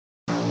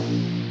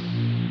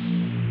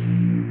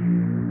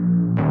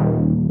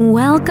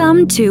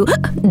Welcome to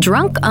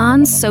Drunk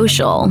on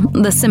Social,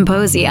 the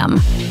symposium,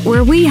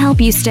 where we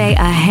help you stay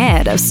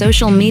ahead of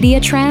social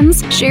media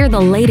trends, share the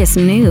latest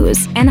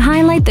news, and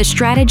highlight the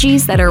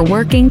strategies that are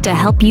working to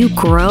help you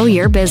grow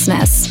your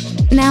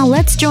business. Now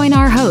let's join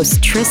our hosts,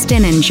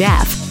 Tristan and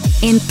Jeff,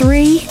 in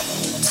 3, 2,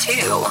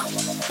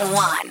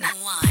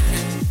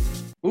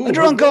 1. The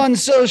Drunk on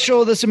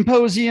Social, the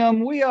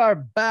symposium. We are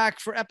back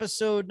for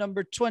episode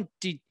number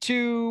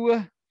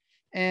 22.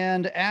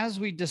 And as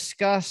we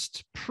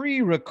discussed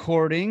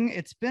pre-recording,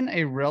 it's been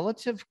a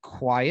relative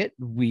quiet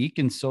week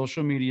in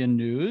social media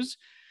news,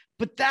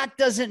 but that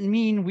doesn't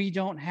mean we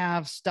don't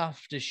have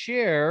stuff to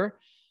share.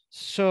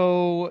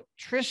 So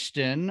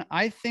Tristan,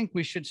 I think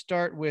we should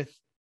start with,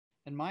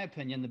 in my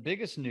opinion, the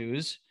biggest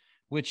news,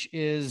 which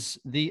is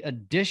the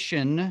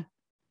addition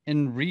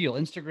in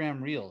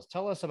Instagram Reels.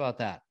 Tell us about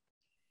that.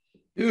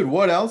 Dude,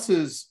 what else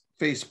is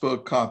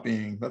Facebook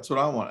copying? That's what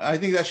I want. I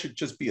think that should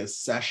just be a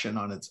session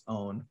on its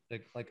own.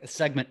 Like a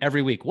segment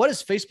every week. What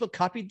has Facebook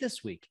copied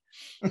this week?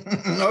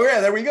 Oh, yeah,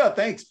 there we go.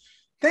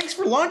 Thanks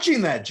for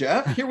launching that,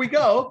 Jeff. Here we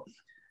go.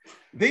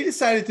 They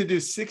decided to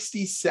do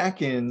 60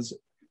 seconds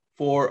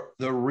for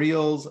the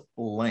Reels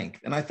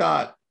length. And I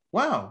thought,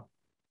 wow,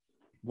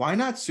 why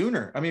not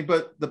sooner? I mean,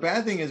 but the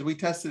bad thing is we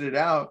tested it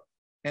out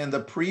and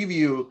the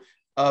preview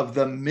of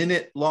the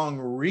minute-long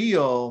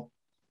reel,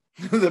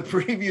 the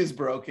preview is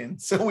broken,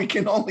 so we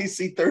can only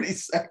see 30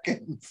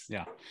 seconds.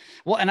 Yeah.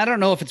 Well, and I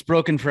don't know if it's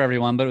broken for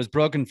everyone, but it was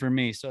broken for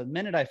me. So the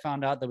minute I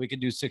found out that we could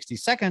do 60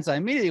 seconds, I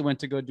immediately went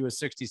to go do a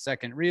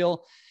 60-second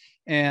reel.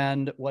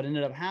 And what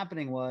ended up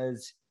happening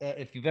was,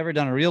 if you've ever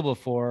done a reel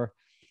before,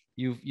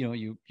 you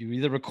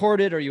either record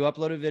it or you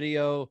upload a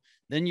video,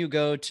 then you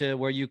go to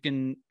where you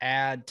can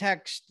add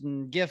text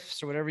and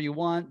GIFs or whatever you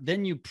want.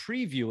 Then you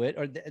preview it,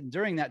 or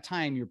during that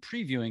time, you're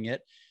previewing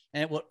it.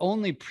 And it will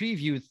only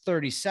preview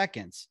 30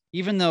 seconds,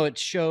 even though it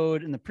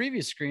showed in the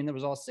previous screen that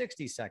was all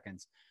 60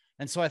 seconds.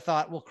 And so I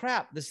thought, well,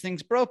 crap, this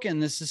thing's broken.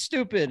 This is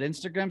stupid.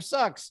 Instagram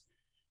sucks.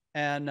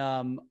 And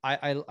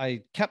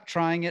I kept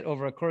trying it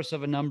over a course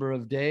of a number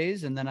of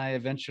days. And then I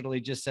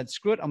eventually just said,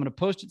 screw it, I'm going to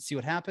post it, see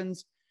what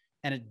happens.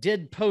 And it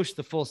did post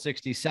the full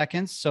 60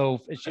 seconds.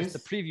 So it's just the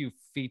preview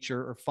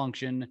feature or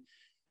function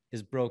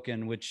is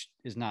broken, which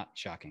is not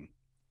shocking.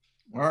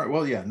 All right.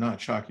 Well, yeah,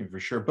 not shocking for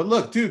sure. But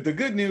look, dude, the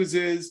good news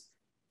is,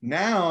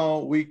 now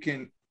we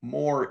can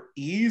more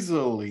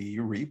easily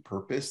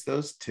repurpose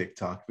those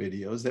TikTok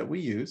videos that we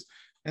use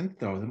and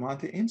throw them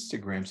onto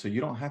Instagram. So you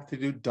don't have to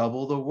do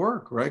double the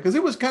work, right? Because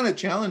it was kind of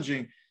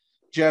challenging,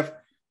 Jeff,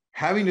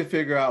 having to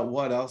figure out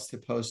what else to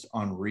post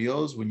on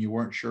Reels when you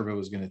weren't sure if it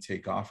was going to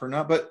take off or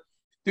not. But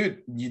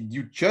dude,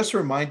 you just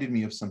reminded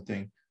me of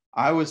something.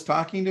 I was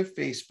talking to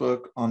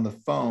Facebook on the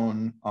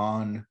phone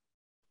on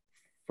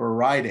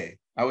Friday.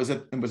 It was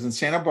in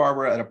Santa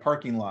Barbara at a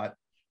parking lot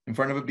in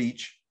front of a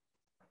beach.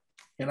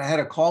 And I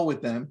had a call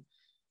with them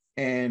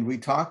and we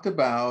talked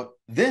about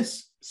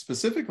this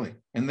specifically.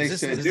 And they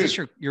said, is this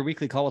your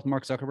weekly call with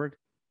Mark Zuckerberg?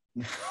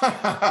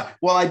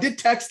 Well, I did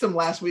text him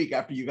last week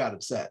after you got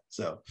upset.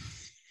 So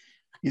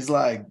he's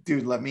like,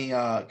 dude, let me,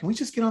 can we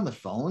just get on the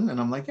phone? And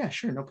I'm like, yeah,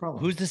 sure. No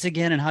problem. Who's this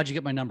again? And how'd you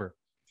get my number?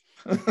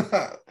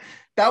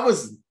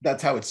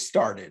 That's how it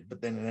started,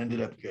 but then it ended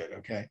up good.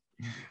 Okay.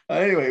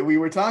 Anyway, we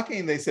were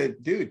talking, they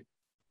said, dude,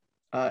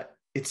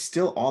 it's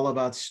still all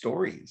about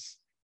stories.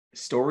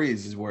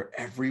 Stories is where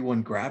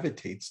everyone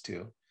gravitates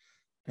to.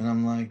 And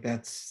I'm like,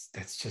 that's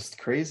just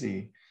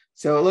crazy.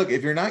 So look,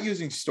 if you're not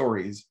using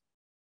stories,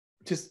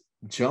 just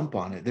jump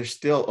on it. There's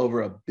still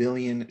over 1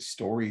 billion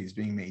stories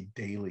being made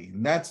daily.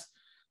 And that's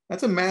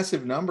a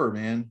massive number,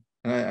 man.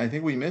 And I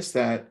think we missed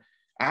that.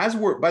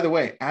 By the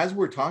way, as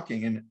we're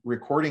talking and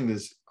recording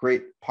this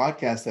great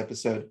podcast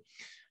episode,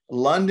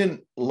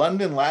 London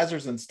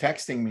Lazarson's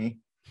texting me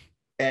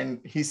and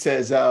he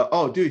says,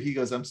 oh, dude, he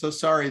goes, I'm so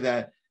sorry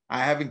that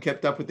I haven't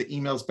kept up with the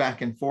emails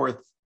back and forth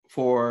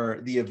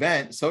for the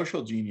event,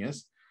 Social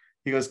Genius.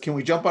 He goes, can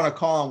we jump on a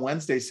call on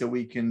Wednesday so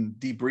we can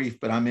debrief?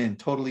 But I'm in,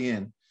 totally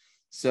in.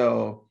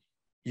 So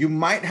you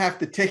might have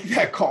to take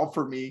that call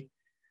for me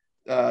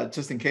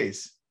just in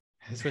case.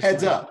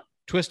 Heads up.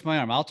 Twist my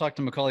arm. I'll talk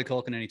to Macaulay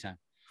Culkin anytime.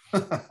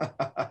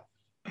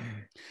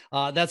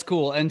 That's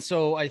cool. And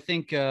so I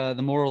think the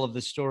moral of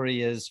the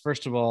story is,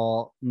 first of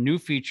all, new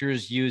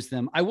features, use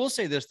them. I will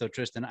say this though,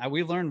 Tristan,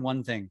 we learned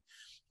one thing.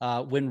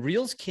 When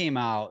Reels came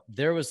out,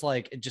 there was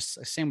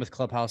just same with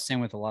Clubhouse, same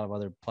with a lot of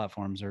other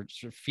platforms or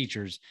sort of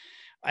features.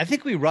 I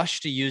think we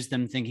rushed to use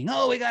them thinking,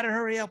 oh, we got to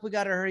hurry up.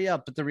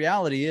 But the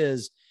reality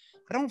is,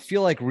 I don't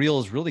feel like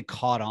Reels really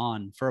caught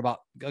on for about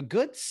a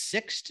good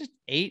 6 to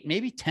 8,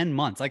 maybe 10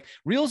 months. Like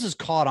Reels is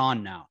caught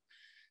on now,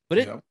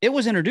 but it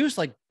was introduced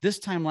like this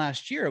time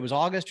last year. It was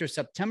August or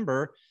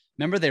September.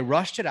 Remember, they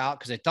rushed it out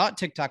because they thought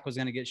TikTok was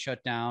going to get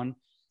shut down.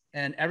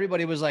 And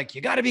everybody was like,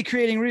 you got to be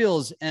creating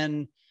Reels.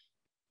 And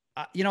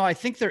I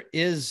think there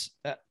is,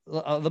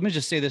 let me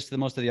just say this to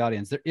most of the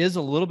audience. There is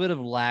a little bit of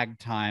lag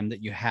time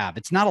that you have.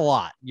 It's not a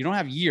lot. You don't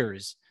have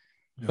years,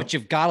 but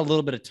you've got a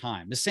little bit of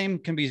time. The same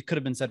could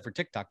have been said for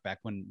TikTok back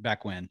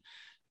when.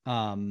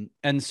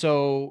 And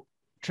so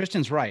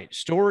Tristan's right.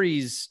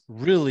 Stories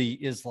really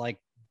is like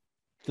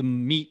the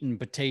meat and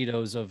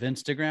potatoes of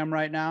Instagram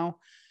right now,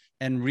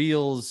 and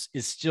Reels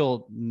is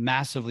still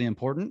massively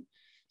important.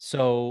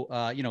 So,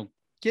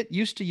 get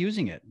used to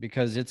using it,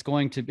 because it's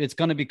going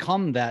to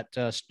become that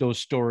those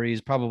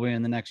stories probably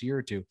in the next year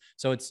or two.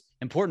 So it's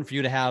important for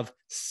you to have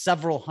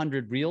several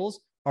hundred Reels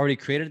already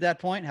created at that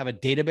point, have a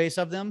database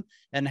of them,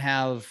 and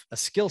have a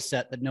skill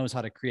set that knows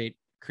how to create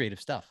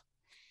creative stuff.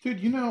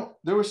 Dude,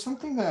 there was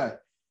something that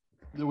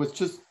was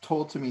just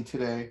told to me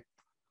today,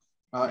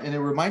 and it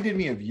reminded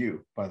me of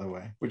you, by the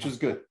way, which is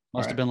good.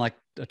 Must have been like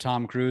a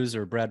Tom Cruise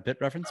or Brad Pitt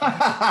reference.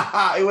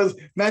 It was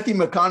Matthew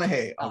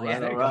McConaughey. All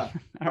right.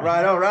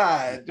 All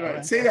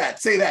right. Say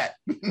that.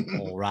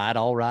 All right.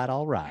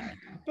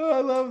 Oh,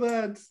 I love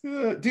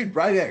that. Dude,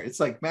 right there. It's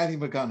like Matthew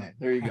McConaughey.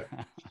 There you go.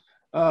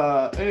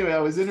 Anyway, I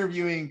was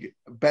interviewing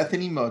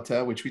Bethany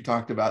Mota, which we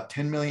talked about,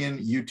 10 million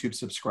YouTube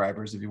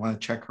subscribers. If you want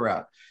to check her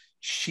out,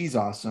 she's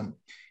awesome.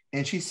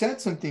 And she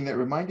said something that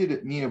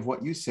reminded me of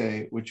what you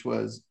say, which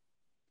was,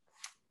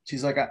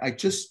 she's like, I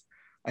just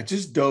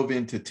dove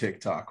into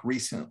TikTok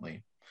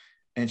recently.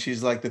 And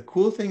she's like, the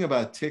cool thing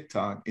about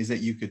TikTok is that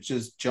you could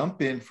just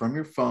jump in from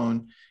your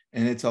phone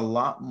and it's a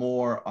lot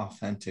more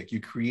authentic. You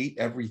create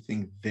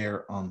everything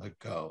there on the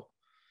go.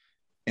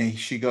 And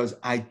she goes,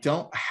 I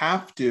don't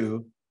have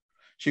to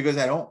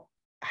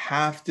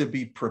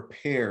be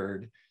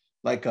prepared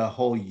like a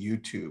whole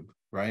YouTube,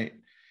 right?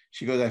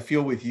 She goes, I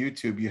feel with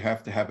YouTube, you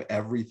have to have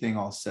everything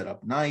all set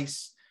up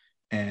nice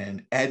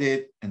and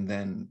edit. And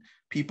then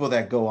people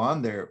that go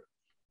on there,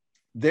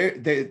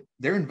 they're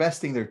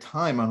investing their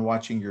time on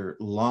watching your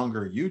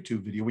longer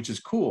YouTube video, which is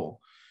cool.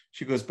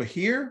 She goes, but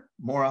here,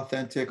 more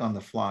authentic on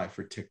the fly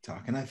for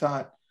TikTok. And I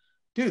thought,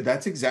 dude,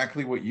 that's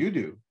exactly what you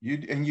do.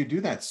 You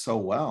do that so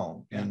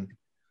well. Yeah.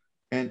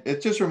 And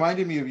it just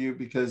reminded me of you,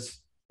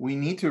 because we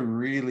need to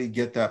really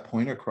get that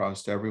point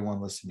across to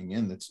everyone listening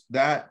in.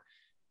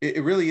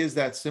 It really is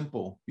that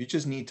simple. You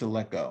just need to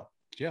let go.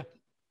 Yeah,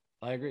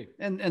 I agree.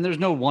 And there's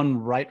no one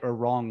right or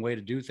wrong way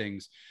to do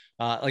things.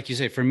 Like you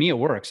say, for me, it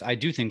works. I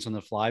do things on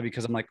the fly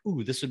because I'm like,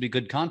 ooh, this would be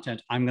good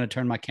content. I'm going to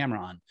turn my camera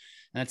on, and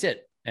that's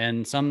it.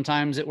 And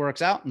sometimes it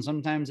works out and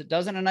sometimes it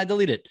doesn't, and I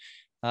delete it.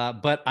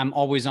 But I'm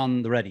always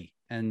on the ready.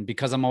 And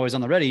because I'm always on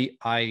the ready,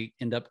 I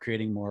end up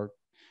creating more,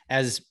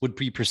 as would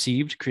be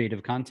perceived,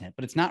 creative content.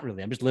 But it's not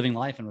really. I'm just living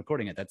life and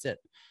recording it. That's it.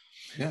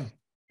 Yeah.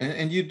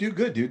 And you do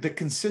good, dude. The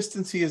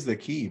consistency is the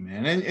key,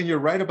 man. And you're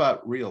right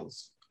about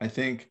Reels. I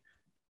think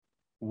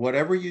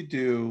whatever you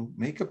do,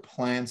 make a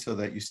plan so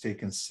that you stay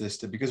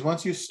consistent, because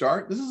once you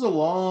start, this is a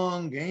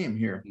long game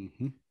here.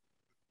 Mm-hmm.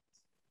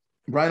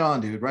 Right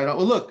on, dude. Right on.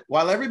 Well, look,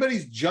 while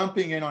everybody's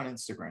jumping in on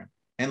Instagram,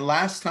 and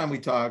last time we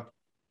talked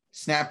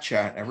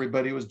Snapchat,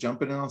 everybody was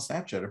jumping in on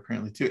Snapchat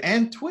apparently too.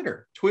 And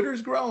Twitter.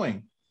 Twitter's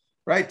growing,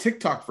 right?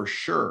 TikTok for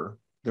sure,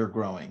 they're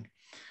growing.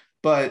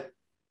 But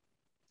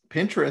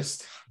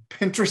Pinterest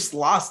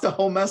lost a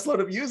whole mess load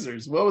of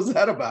users. What was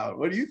that about?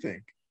 What do you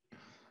think?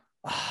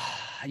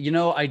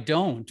 I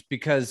don't,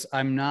 because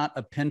I'm not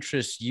a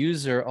Pinterest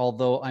user,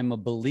 although I'm a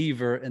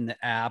believer in the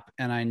app,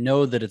 and I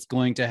know that it's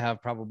going to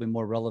have probably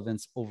more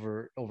relevance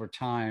over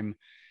time.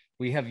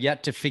 We have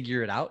yet to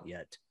figure it out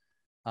yet.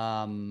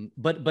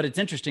 But it's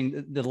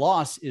interesting. The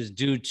loss is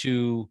due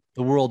to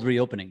the world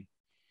reopening.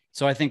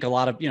 So I think a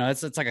lot of,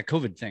 it's like a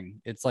COVID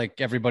thing. It's like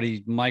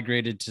everybody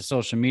migrated to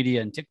social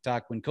media and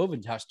TikTok when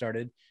COVID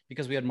started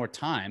because we had more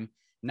time.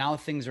 Now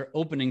things are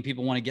opening.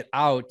 People want to get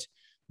out.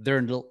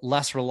 They're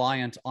less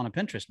reliant on a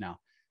Pinterest now.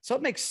 So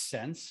it makes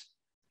sense.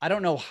 I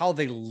don't know how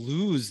they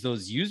lose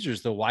those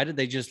users though. Why did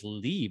they just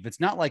leave? It's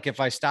not like if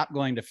I stop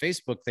going to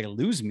Facebook, they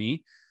lose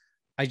me.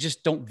 I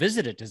just don't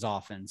visit it as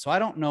often. So I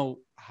don't know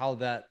how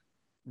that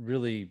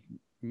really,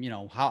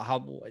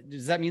 how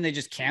does that mean they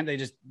just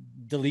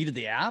deleted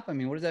the app? I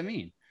mean, what does that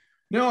mean?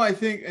 No, I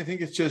think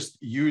it's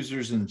just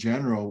users in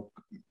general,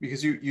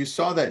 because you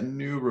saw that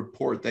new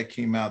report that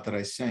came out that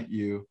I sent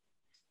you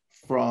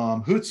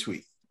from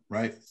Hootsuite,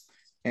 right?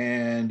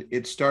 And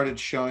it started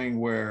showing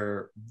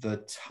where the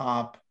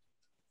top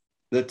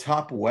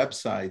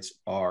websites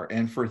are.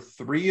 And for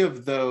 3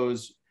 of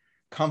those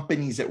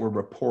companies that were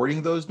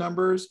reporting those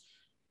numbers,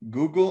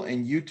 Google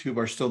and YouTube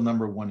are still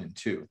number 1 and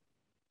 2.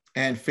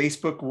 And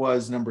Facebook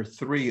was number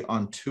 3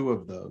 on 2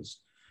 of those.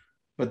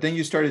 But then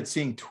you started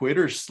seeing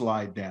Twitter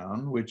slide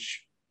down,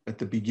 which at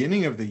the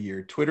beginning of the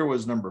year, Twitter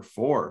was number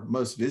 4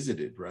 most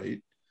visited,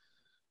 right?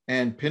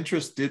 And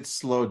Pinterest did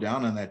slow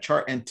down on that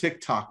chart, and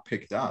TikTok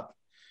picked up.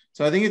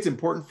 So I think it's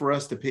important for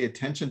us to pay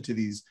attention to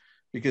these,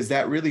 because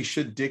that really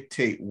should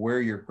dictate where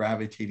you're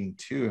gravitating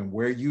to and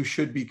where you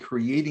should be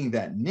creating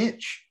that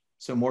niche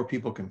so more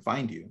people can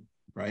find you,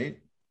 right?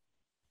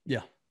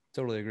 Yeah,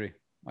 totally agree.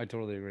 I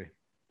totally agree.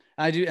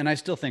 I do. And I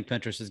still think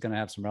Pinterest is going to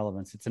have some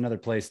relevance. It's another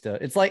place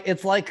it's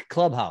like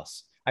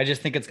Clubhouse. I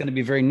just think it's going to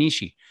be very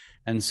nichey.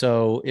 And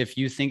so if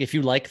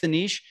you like the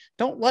niche,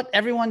 don't let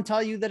everyone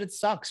tell you that it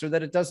sucks or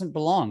that it doesn't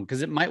belong,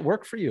 because it might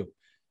work for you.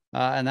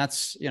 And I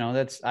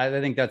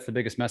think that's the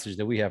biggest message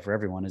that we have for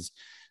everyone is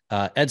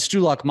Ed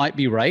Stulak might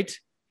be right,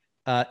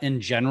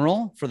 in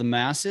general for the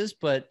masses.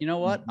 But you know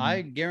what?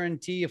 I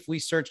guarantee if we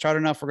search hard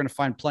enough, we're going to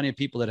find plenty of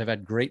people that have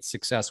had great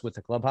success with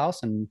the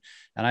Clubhouse. And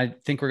I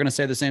think we're going to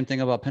say the same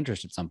thing about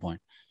Pinterest at some point.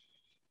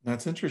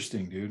 That's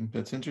interesting, dude.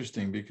 That's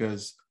interesting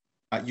because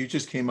you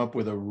just came up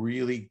with a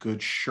really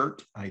good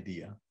shirt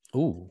idea.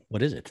 Ooh,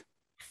 what is it?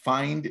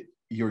 Find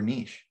your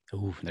niche.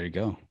 Ooh, there you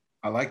go.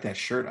 I like that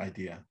shirt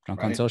idea.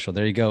 Drunk on Social.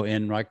 There you go.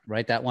 And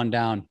write that one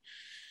down.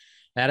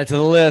 Add it to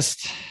the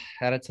list.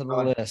 Add it to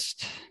the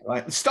list.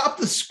 Stop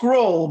the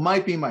Scroll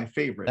might be my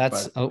favorite.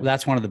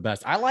 That's one of the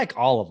best. I like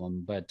all of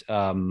them, but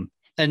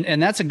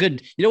and that's a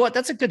good, you know what?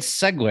 That's a good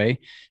segue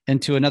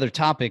into another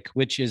topic,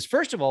 which is,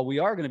 first of all, we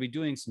are going to be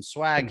doing some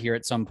swag here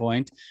at some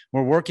point.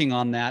 We're working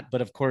on that,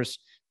 but of course,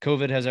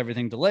 COVID has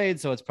everything delayed,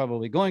 so it's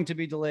probably going to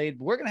be delayed.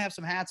 But we're going to have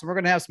some hats and we're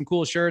going to have some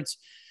cool shirts,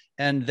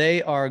 and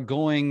they are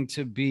going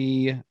to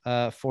be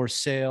for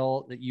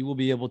sale that you will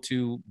be able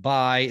to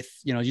buy.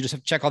 You know, you just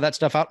have to check all that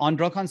stuff out on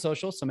Drunk on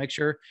Social. So make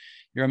sure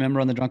you're a member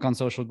on the Drunk on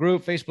Social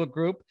group, Facebook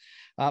group.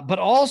 But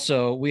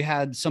also, we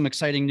had some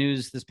exciting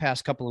news this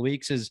past couple of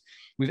weeks. Is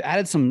we've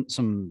added some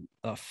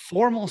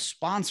formal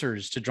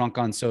sponsors to Drunk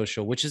on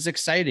Social, which is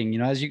exciting. You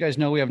know, as you guys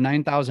know, we have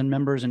 9,000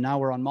 members, and now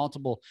we're on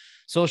multiple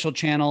social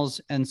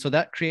channels, and so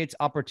that creates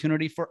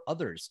opportunity for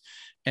others.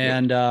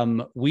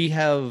 And we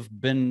have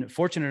been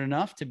fortunate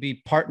enough to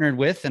be partnered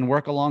with and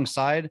work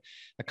alongside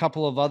a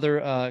couple of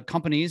other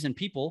companies and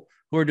people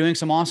who are doing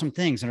some awesome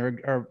things and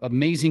are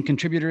amazing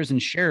contributors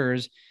and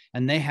sharers.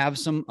 And they have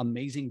some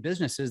amazing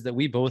businesses that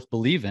we both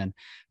believe in.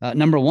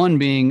 Number one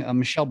being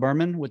Michelle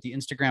Berman with the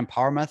Instagram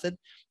Power Method.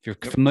 If you're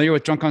familiar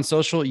with Drunk on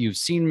Social, you've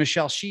seen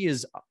Michelle. She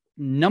is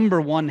number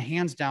one,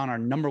 hands down, our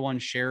number one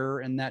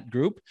sharer in that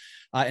group.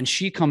 And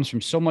she comes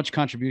from so much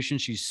contribution.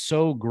 She's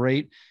so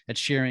great at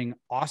sharing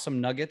awesome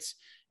nuggets.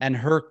 And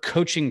her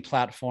coaching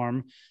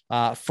platform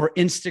for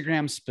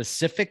Instagram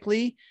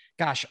specifically,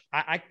 gosh,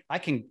 I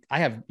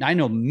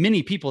know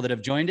many people that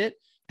have joined it,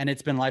 and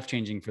it's been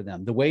life-changing for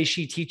them. The way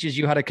she teaches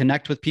you how to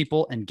connect with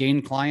people and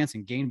gain clients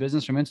and gain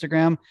business from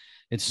Instagram,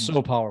 it's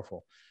so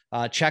powerful.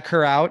 Check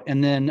her out.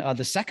 And then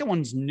the second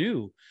one's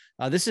new.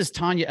 This is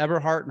Tanya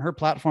Everhart and her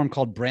platform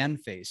called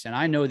Brandface. And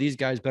I know these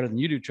guys better than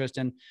you do,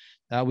 Tristan.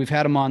 We've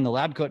had them on the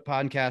Lab Coat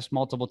podcast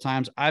multiple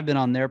times. I've been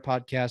on their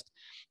podcast.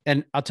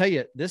 And I'll tell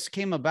you, this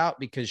came about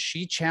because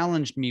she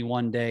challenged me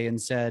one day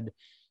and said,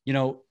 you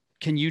know,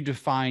 can you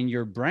define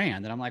your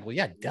brand? And I'm like, well,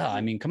 yeah, duh. I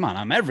mean, come on,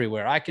 I'm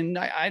everywhere.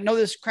 I know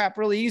this crap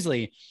really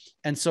easily.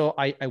 And so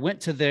I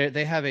went to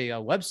they have a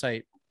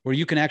website where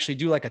you can actually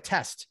do like a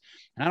test.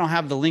 And I don't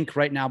have the link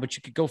right now, but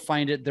you could go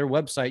find it, their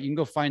website. You can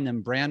go find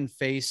them,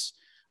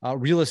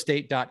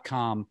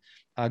 brandfacerealestate.com.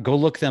 Go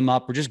look them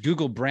up or just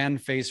Google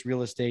Brandface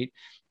Real Estate.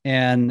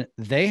 And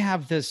they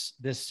have this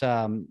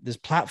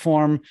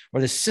platform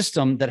or this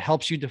system that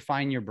helps you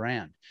define your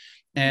brand.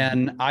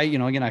 And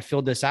I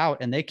filled this out,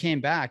 and they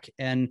came back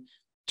and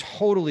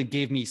totally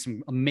gave me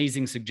some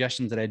amazing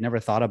suggestions that I'd never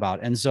thought about.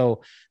 And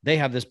so they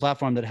have this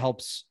platform that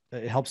helps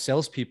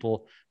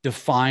salespeople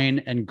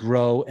define and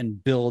grow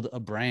and build a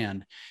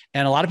brand.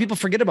 And a lot of people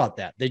forget about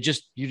that. They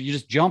just, you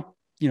just jump,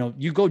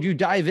 you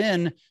dive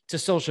in to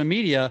social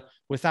media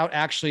without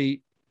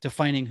actually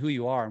defining who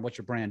you are and what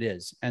your brand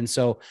is. And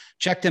so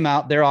check them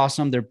out. They're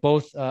awesome.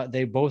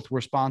 They both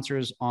were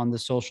sponsors on the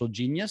Social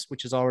Genius,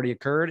 which has already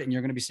occurred. And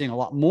you're going to be seeing a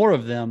lot more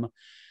of them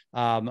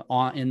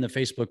in the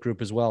Facebook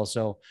group as well.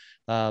 So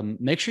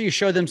make sure you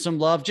show them some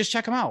love. Just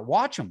check them out,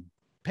 watch them,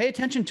 pay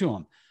attention to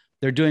them.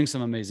 They're doing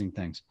some amazing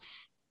things.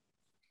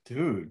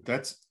 Dude,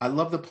 I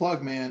love the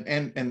plug, man.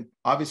 And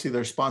obviously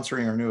they're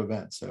sponsoring our new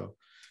event. So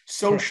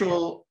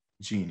Social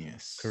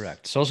Genius.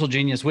 Correct. Social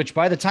Genius, which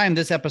by the time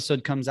this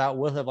episode comes out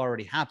will have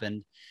already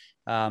happened.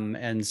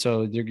 And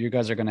so you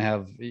guys are going to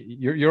have,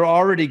 you're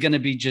already going to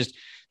be just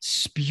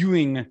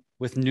spewing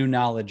with new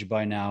knowledge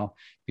by now,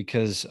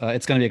 because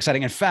it's going to be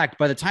exciting. In fact,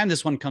 by the time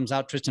this one comes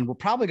out, Tristan, we're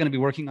probably going to be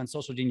working on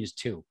Social Genius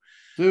 2.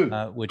 Dude,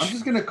 I'm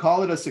just going to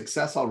call it a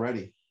success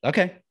already.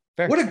 Okay.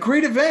 Fair. What a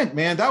great event,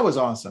 man. That was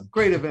awesome.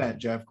 Great event,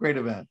 Jeff. Great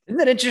event. Isn't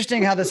that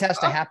interesting how this has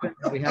to happen?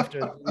 We have to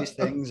do these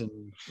things, and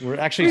we're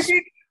actually...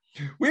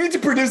 We need to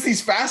produce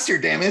these faster,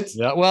 damn it.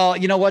 Yeah, well,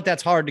 you know what?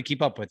 That's hard to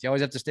keep up with. You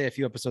always have to stay a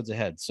few episodes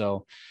ahead.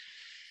 So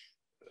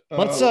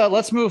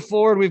let's move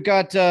forward. We've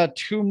got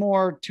two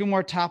more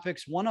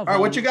topics. One of all right,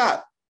 what you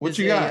got? What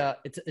you got?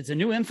 It's a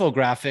new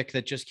infographic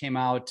that just came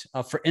out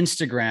for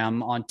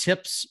Instagram on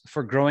tips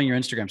for growing your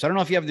Instagram. So I don't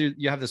know if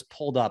you have this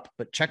pulled up,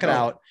 but check it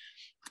out.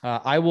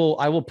 I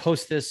will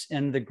post this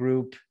in the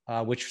group,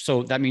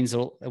 so that means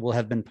it will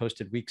have been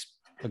posted weeks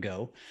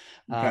ago.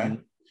 Okay.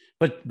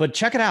 But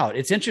check it out.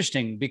 It's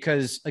interesting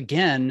because,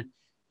 again,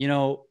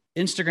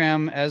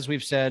 Instagram, as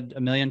we've said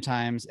a million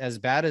times, as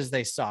bad as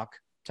they suck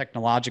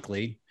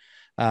technologically,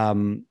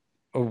 or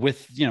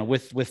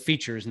with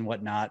features and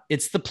whatnot,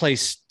 it's the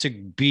place to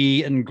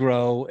be and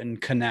grow and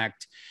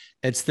connect.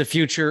 It's the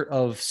future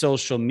of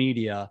social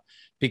media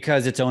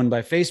because it's owned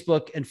by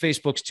Facebook, and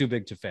Facebook's too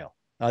big to fail.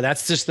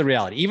 That's just the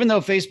reality. Even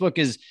though Facebook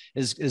is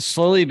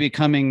slowly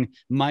becoming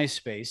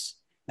MySpace,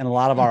 in a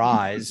lot of our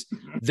eyes,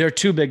 they're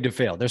too big to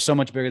fail. They're so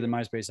much bigger than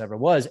MySpace ever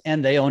was,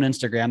 and they own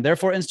Instagram.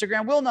 Therefore,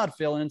 Instagram will not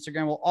fail, and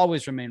Instagram will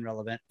always remain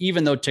relevant,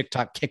 even though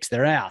TikTok kicks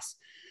their ass.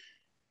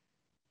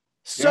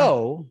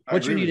 So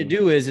what you need to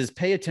do is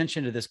pay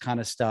attention to this kind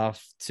of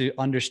stuff to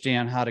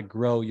understand how to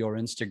grow your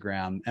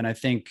Instagram. And I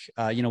think,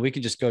 we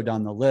could just go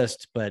down the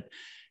list, but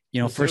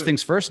first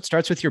things first, it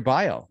starts with your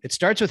bio. It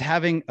starts with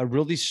having a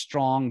really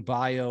strong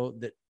bio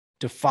that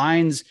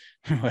defines,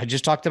 I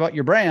just talked about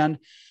your brand,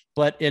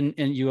 but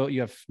you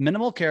have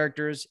minimal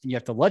characters, and you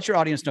have to let your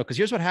audience know. Because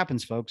here's what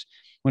happens, folks.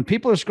 When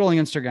people are scrolling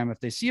Instagram, if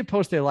they see a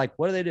post they like,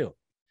 what do?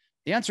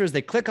 The answer is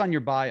they click on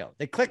your bio.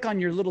 They click on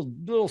your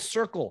little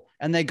circle,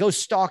 and they go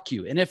stalk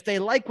you. And if they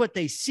like what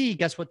they see,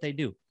 guess what they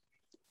do?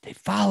 They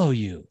follow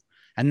you.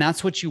 And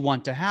that's what you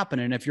want to happen.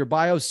 And if your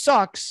bio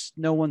sucks,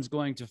 no one's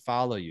going to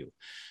follow you.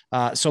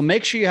 So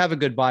make sure you have a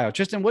good bio.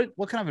 Tristan,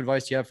 what kind of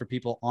advice do you have for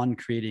people on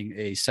creating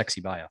a sexy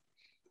bio?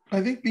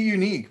 I think be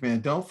unique,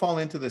 man. Don't fall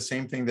into the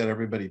same thing that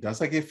everybody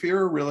does. Like if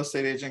you're a real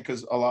estate agent,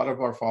 because a lot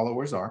of our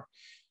followers are,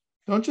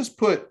 don't just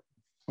put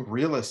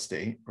real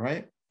estate,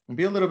 right? And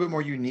be a little bit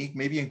more unique.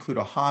 Maybe include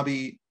a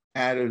hobby,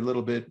 add a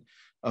little bit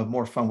of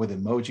more fun with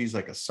emojis,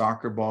 like a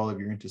soccer ball if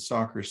you're into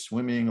soccer,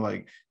 swimming.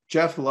 Like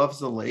Jeff loves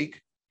the lake,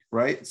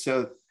 right?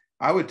 So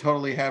I would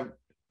totally have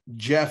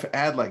Jeff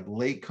add like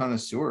lake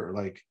connoisseur,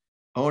 like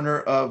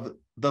owner of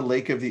the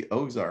Lake of the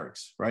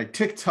Ozarks, right?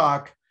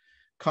 TikTok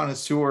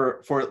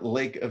connoisseur for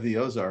Lake of the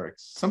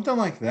Ozarks, something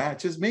like that.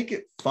 Just make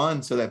it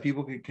fun so that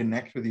people can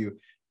connect with you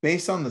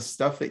based on the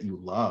stuff that you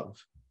love.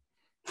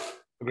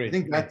 Agreed. I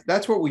think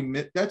that's what we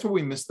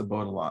missed the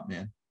boat a lot,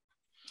 man.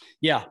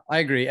 Yeah, I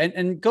agree.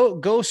 And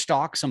go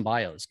stalk some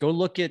bios. Go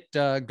look at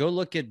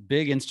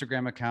big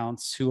Instagram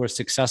accounts who are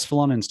successful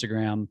on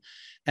Instagram,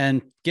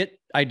 and get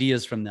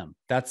ideas from them.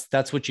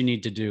 That's what you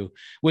need to do.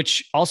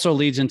 Which also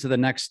leads into the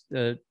next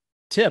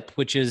tip,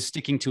 which is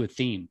sticking to a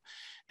theme.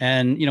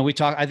 And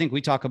I think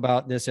we talk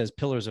about this as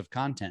pillars of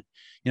content.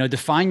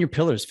 Define your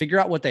pillars. Figure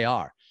out what they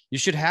are. You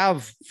should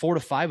have 4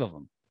 to 5 of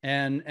them,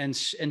 and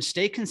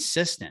stay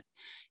consistent.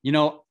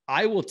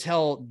 I will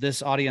tell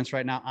this audience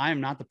right now, I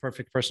am not the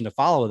perfect person to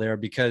follow there,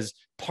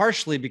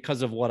 partially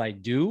because of what I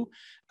do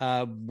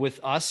with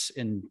us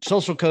in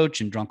Social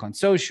Coach and Drunk on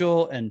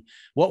Social and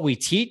what we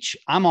teach.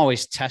 I'm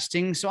always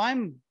testing. So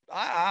I'm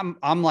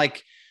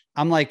like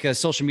a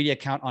social media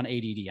account on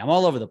ADD. I'm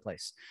all over the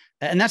place.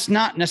 And that's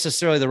not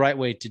necessarily the right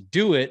way to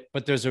do it,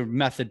 but there's a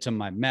method to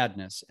my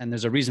madness, and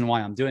there's a reason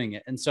why I'm doing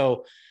it. And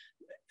so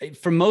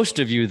for most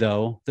of you,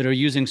 though, that are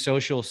using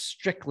social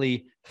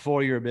strictly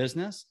for your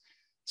business,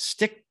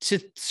 stick to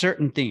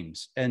certain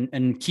themes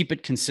and keep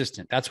it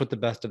consistent. That's what the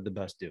best of the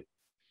best do.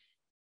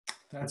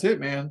 That's it,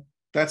 man.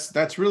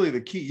 That's really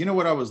the key. You know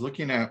what I was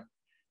looking at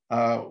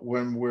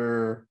when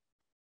we're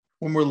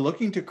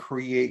looking to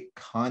create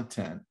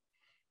content,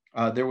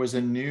 there was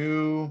a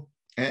new,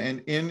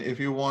 if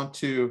you want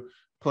to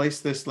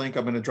place this link,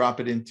 I'm going to drop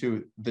it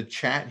into the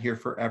chat here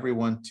for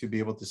everyone to be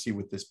able to see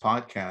with this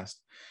podcast.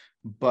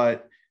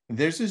 But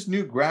there's this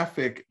new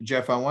graphic,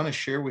 Jeff, I want to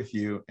share with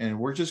you, and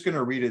we're just going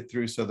to read it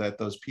through so that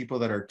those people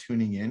that are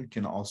tuning in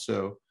can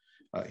also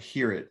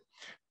hear it.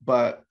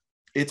 But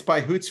it's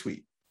by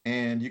Hootsuite,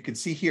 and you can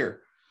see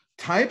here,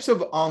 types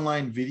of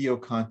online video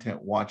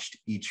content watched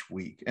each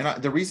week.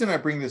 And the reason I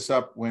bring this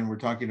up when we're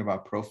talking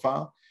about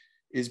profile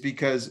is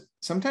because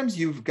sometimes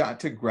you've got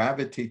to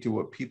gravitate to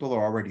what people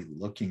are already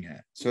looking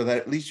at so that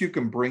at least you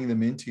can bring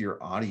them into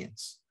your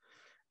audience.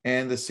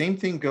 And the same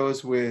thing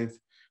goes with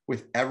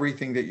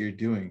everything that you're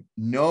doing.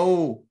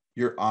 Know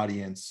your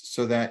audience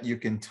so that you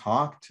can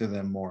talk to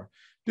them more.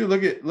 Dude,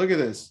 look at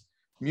this.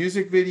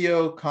 Music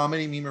video,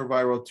 comedy, meme or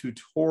viral,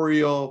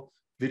 tutorial,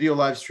 video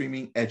live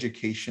streaming,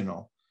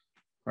 educational,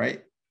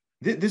 right?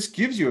 This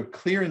gives you a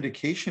clear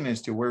indication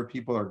as to where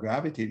people are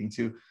gravitating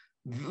to.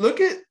 Look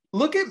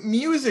at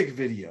music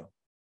video.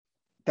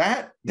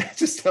 That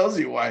just tells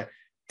you why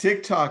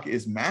TikTok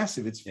is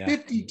massive. It's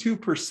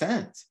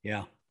 52%.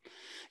 Yeah.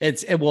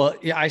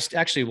 What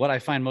I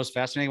find most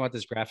fascinating about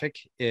this graphic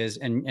is,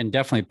 and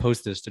definitely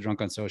post this to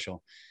Drunk on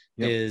Social,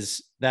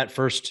 is that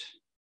first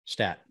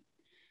stat.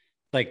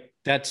 Like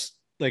that's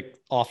like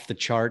off the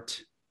chart.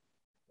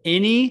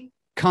 Any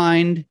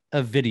kind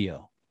of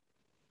video.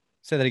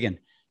 Say that again.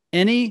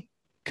 Any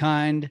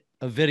kind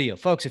of video.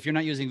 Folks, if you're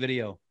not using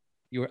video,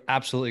 you are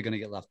absolutely going to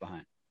get left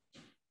behind.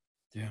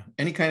 Yeah.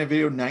 Any kind of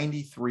video,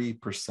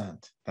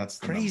 93%. That's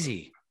crazy.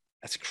 Number.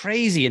 That's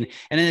crazy. And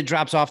then it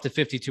drops off to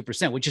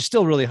 52%, which is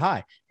still really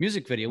high.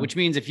 Music video, which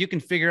means if you can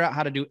figure out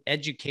how to do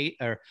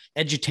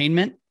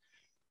edutainment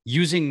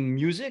using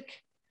music,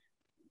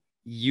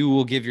 you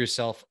will give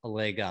yourself a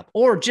leg up.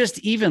 Or just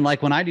even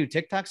like when I do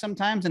TikTok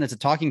sometimes and it's a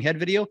talking head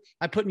video,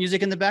 I put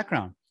music in the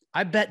background.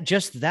 I bet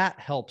just that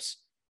helps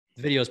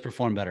the videos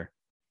perform better.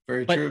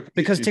 Very true.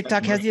 Because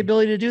TikTok has the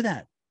ability to do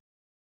that.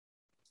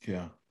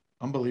 Yeah.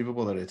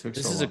 Unbelievable that it took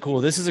this is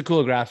a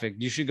cool graphic.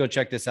 You should go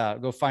check this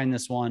out. Go find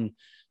this one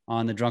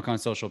on the Drunk on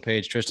Social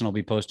page. Tristan will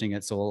be posting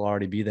it, so it'll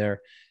already be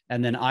there.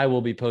 And then I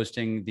will be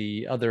posting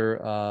the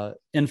other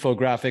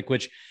infographic,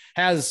 which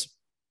has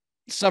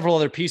several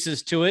other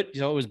pieces to it.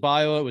 It was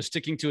bio, it was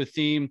sticking to a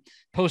theme.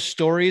 Post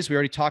stories. We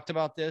already talked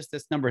about this.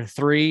 That's number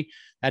 3.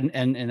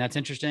 And that's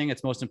interesting.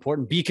 It's most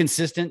important. Be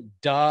consistent.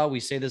 Duh. We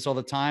say this all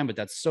the time, but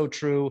that's so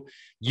true.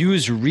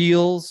 Use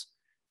reels,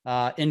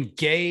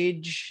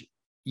 engage,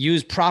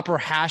 use proper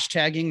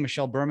hashtagging.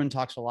 Michelle Berman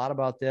talks a lot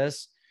about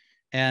this.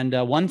 And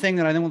one thing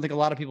that I don't think a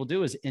lot of people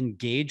do is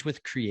engage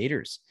with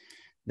creators.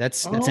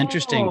 That's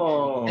interesting.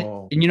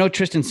 And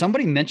Tristan,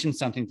 somebody mentioned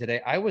something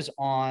today. I was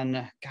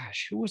on,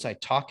 who was I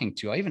talking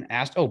to? I even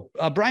asked,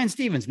 Brian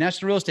Stevens,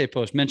 National Real Estate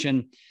Post,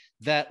 mentioned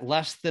that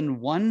less than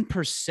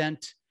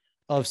 1%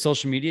 of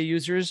social media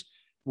users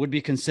would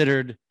be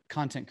considered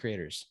content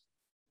creators.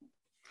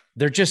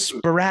 They're just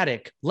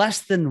sporadic,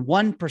 less than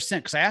 1%.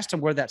 Because I asked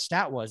him where that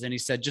stat was, and he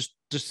said,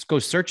 just go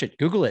search it,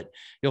 Google it,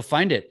 you'll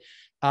find it.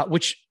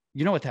 Which,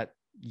 you know what that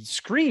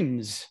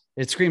screams?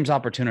 It screams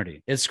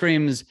opportunity. It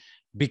screams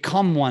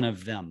become one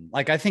of them.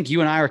 Like, I think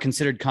you and I are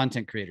considered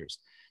content creators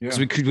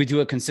because we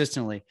do it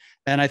consistently.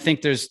 And I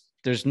think there's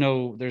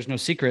no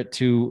secret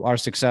to our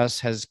success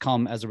has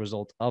come as a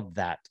result of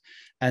that.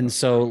 And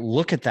so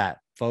look at that,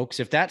 folks.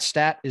 If that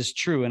stat is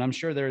true, and I'm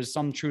sure there is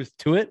some truth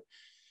to it,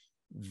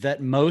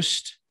 that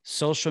most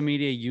social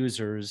media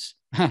users,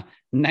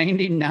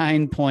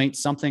 99 point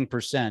something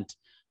percent,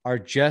 are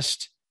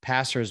just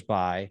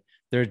passersby.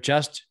 They're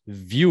just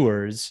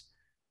viewers.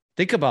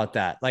 Think about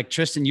that. Like,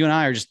 Tristan, you and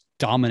I are just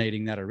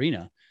dominating that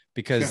arena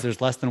because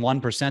there's less than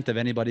 1% of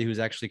anybody who's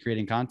actually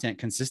creating content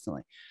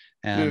consistently.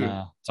 And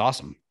it's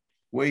awesome.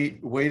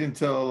 Wait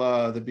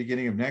until the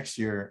beginning of next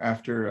year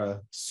after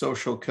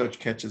Social Coach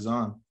catches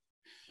on.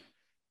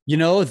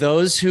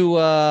 Those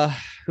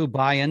who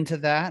buy into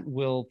that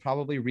will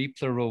probably reap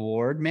the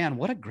reward. Man,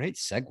 what a great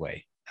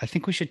segue. I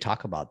think we should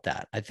talk about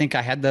that. I think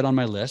I had that on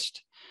my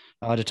list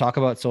to talk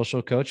about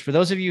Social Coach. For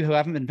those of you who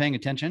haven't been paying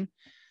attention,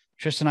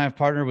 Tristan and I have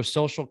partnered with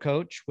Social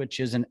Coach, which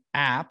is an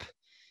app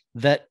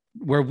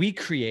where we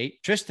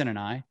create, Tristan and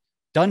I,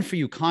 done for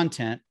you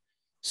content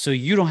so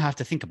you don't have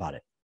to think about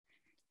it.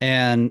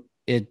 And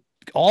it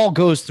all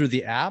goes through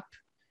the app.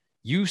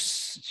 You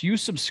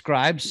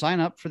subscribe, sign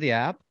up for the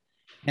app,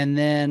 and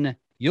then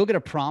you'll get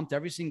a prompt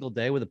every single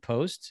day with a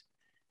post.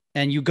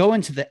 And you go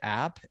into the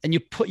app and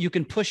you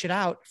can push it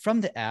out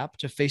from the app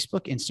to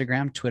Facebook,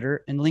 Instagram,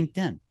 Twitter, and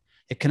LinkedIn.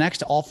 It connects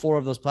to all 4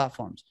 of those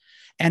platforms.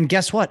 And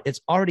guess what?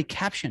 It's already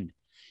captioned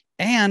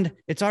and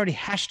it's already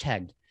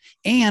hashtagged.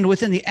 And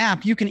within the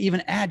app, you can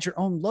even add your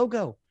own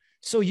logo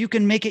so you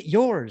can make it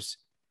yours.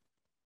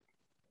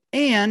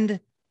 And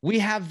we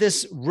have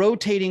this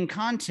rotating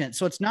content.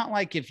 So it's not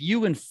like if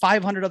you and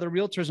 500 other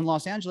realtors in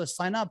Los Angeles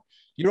sign up,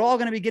 you're all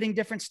going to be getting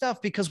different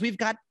stuff because we've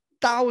got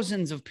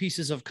thousands of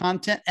pieces of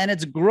content and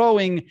it's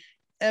growing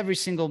every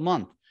single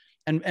month.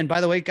 And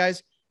by the way,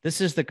 guys, this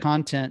is the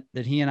content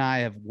that he and I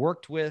have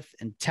worked with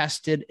and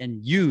tested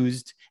and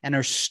used and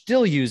are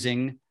still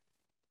using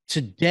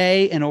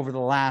today and over the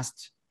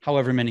last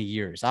however many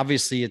years.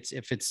 Obviously,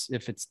 if it's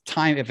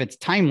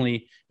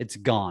timely, it's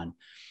gone.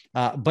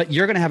 But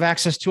you're going to have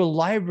access to a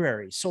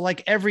library. So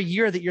like every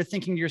year that you're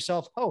thinking to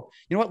yourself, oh,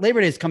 you know what?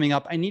 Labor Day is coming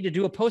up. I need to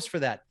do a post for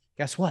that.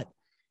 Guess what?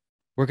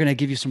 We're going to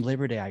give you some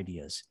Labor Day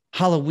ideas.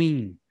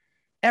 Halloween,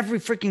 every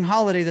freaking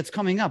holiday that's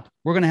coming up,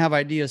 we're going to have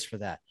ideas for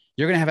that.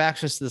 You're going to have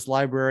access to this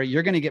library.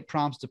 You're going to get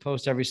prompts to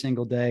post every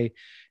single day.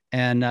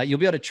 And you'll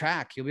be able to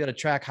track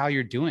how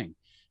you're doing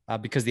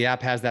because the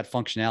app has that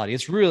functionality.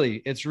 It's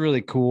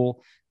really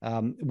cool.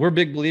 We're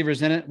big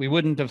believers in it. We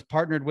wouldn't have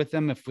partnered with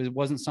them if it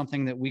wasn't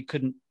something that we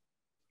couldn't,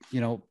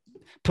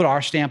 put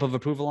our stamp of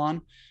approval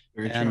on.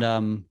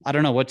 And I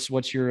don't know, what's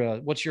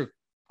your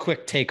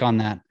quick take on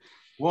that?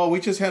 Well, we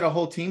just had a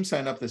whole team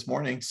sign up this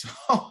morning. So,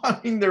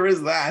 there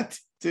is that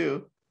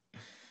too.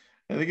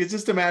 I think it's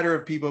just a matter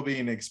of people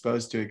being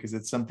exposed to it because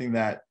it's something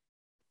that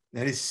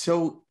is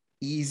so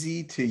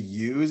easy to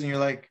use. And you're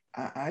like,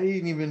 I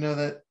didn't even know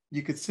that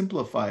you could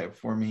simplify it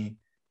for me.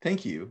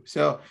 Thank you.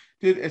 So,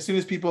 dude, as soon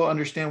as people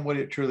understand what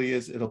it truly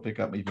is, it'll pick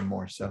up even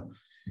more. So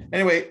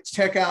anyway,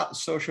 check out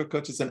Social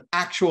Coach. It's an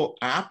actual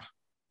app.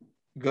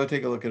 Go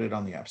take a look at it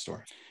on the App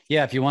Store.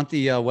 Yeah, if you want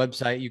the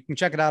website, you can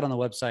check it out on the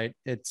website.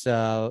 It's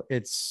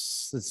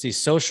let's see,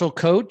 Social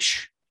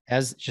Coach,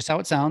 as just how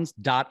it sounds,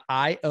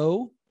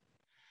 .io/drunk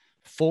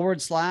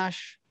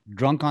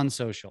on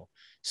social.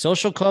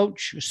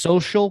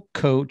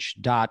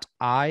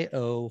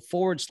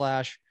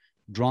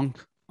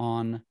 socialcoach.io/drunk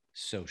on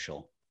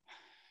social.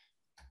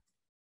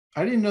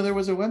 I didn't know there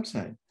was a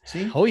website.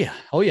 See? Oh yeah.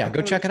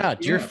 Go check it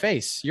out. Your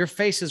face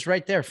is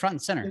right there, front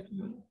and center.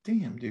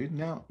 Damn, dude.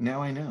 Now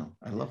I know.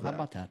 I love that.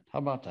 How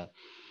about that?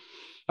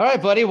 All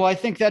right, buddy. Well, I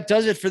think that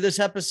does it for this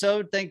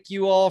episode. Thank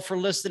you all for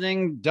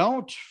listening.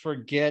 Don't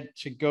forget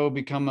to go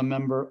become a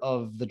member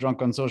of the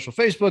Drunk on Social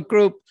Facebook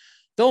group.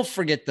 Don't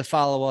forget to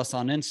follow us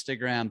on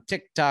Instagram,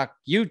 TikTok,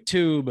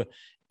 YouTube,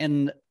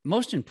 and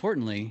most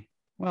importantly,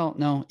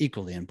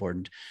 equally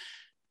important,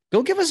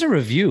 go give us a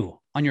review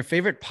on your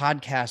favorite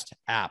podcast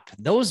app.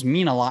 Those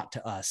mean a lot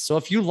to us. So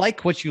if you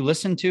like what you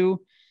listen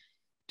to,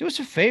 do us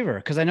a favor,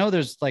 because I know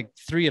there's like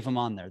 3 of them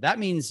on there. That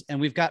means,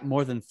 and we've got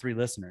more than 3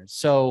 listeners.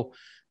 So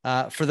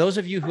For those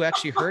of you who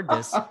actually heard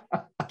this,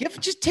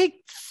 just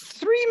take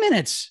 3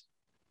 minutes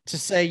to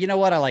say, you know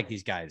what, I like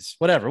these guys.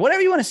 Whatever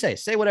you want to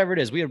say whatever it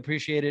is. We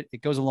appreciate it.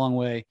 It goes a long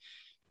way,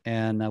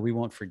 and we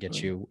won't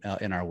forget you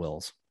in our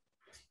wills.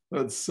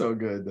 That's so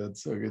good.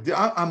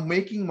 I'm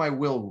making my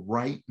will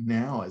right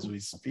now as we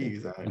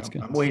speak.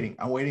 I'm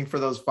waiting for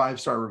those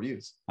 5-star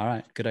reviews. All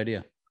right. Good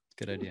idea.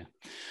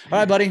 All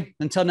right, buddy.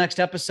 Until next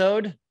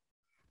episode.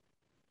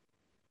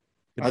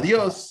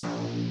 Adios.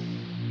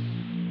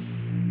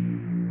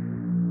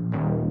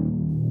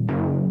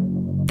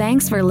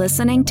 Thanks for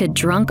listening to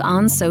Drunk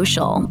on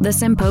Social, the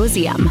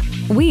symposium.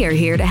 We are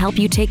here to help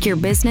you take your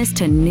business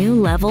to new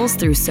levels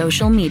through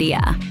social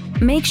media.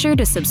 Make sure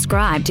to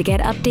subscribe to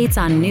get updates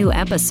on new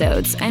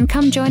episodes and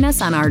come join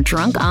us on our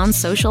Drunk on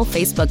Social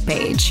Facebook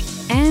page.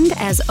 And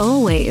as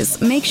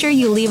always, make sure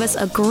you leave us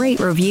a great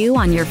review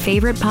on your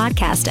favorite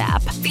podcast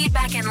app.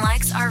 Feedback and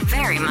likes are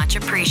very much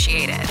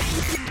appreciated.